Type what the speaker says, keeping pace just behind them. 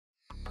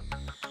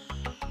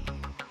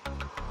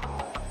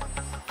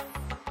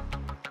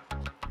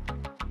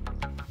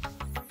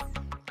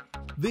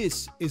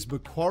This is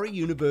Macquarie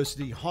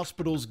University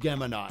Hospital's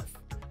Gamma Knife,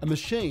 a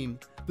machine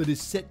that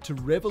is set to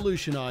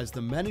revolutionise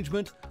the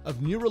management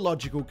of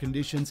neurological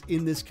conditions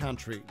in this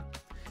country.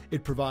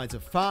 It provides a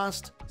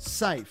fast,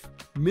 safe,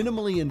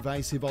 minimally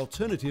invasive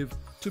alternative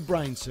to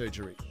brain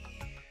surgery.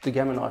 The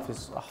Gamma Knife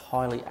is a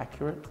highly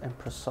accurate and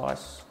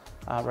precise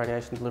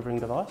radiation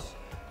delivering device.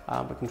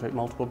 We can treat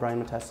multiple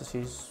brain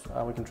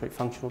metastases, we can treat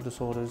functional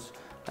disorders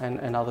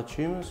and other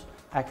tumours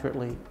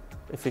accurately,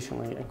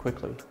 efficiently and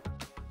quickly.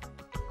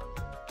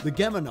 The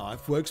Gamma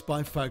Knife works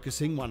by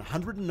focusing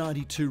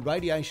 192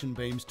 radiation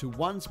beams to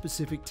one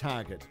specific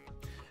target.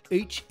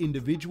 Each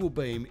individual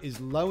beam is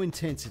low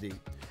intensity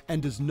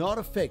and does not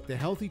affect the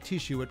healthy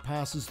tissue it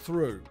passes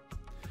through.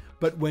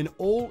 But when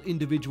all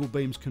individual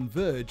beams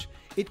converge,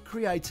 it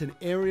creates an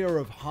area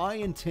of high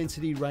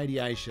intensity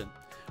radiation,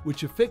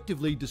 which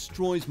effectively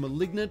destroys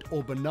malignant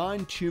or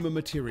benign tumour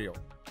material.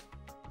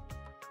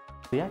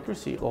 The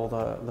accuracy or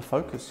the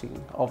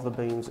focusing of the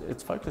beams,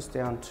 it's focused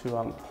down to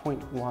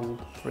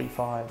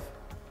 0.135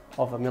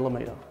 of a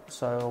millimetre.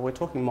 So we're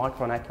talking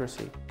micron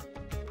accuracy.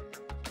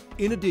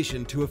 In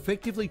addition to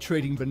effectively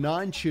treating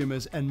benign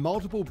tumours and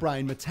multiple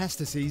brain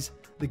metastases,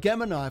 the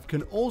Gamma Knife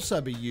can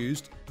also be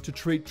used to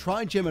treat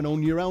trigeminal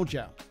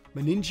neuralgia,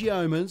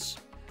 meningiomas,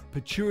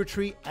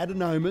 pituitary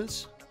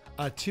adenomas,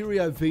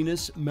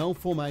 arteriovenous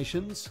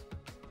malformations,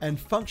 and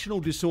functional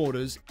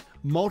disorders.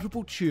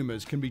 Multiple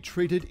tumours can be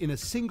treated in a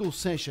single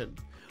session,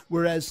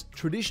 whereas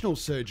traditional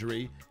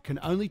surgery can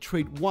only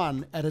treat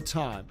one at a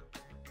time.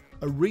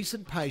 A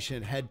recent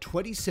patient had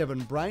 27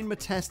 brain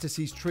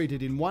metastases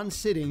treated in one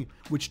sitting,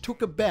 which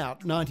took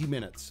about 90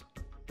 minutes.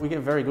 We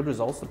get very good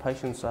results. The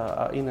patients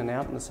are in and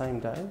out in the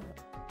same day.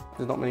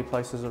 There's not many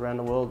places around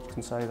the world that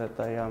can say that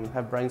they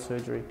have brain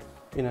surgery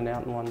in and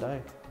out in one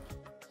day.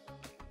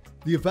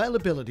 The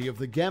availability of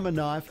the Gamma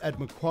Knife at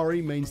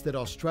Macquarie means that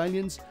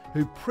Australians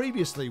who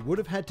previously would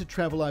have had to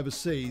travel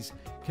overseas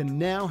can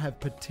now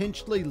have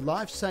potentially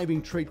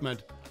life-saving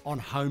treatment on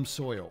home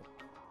soil.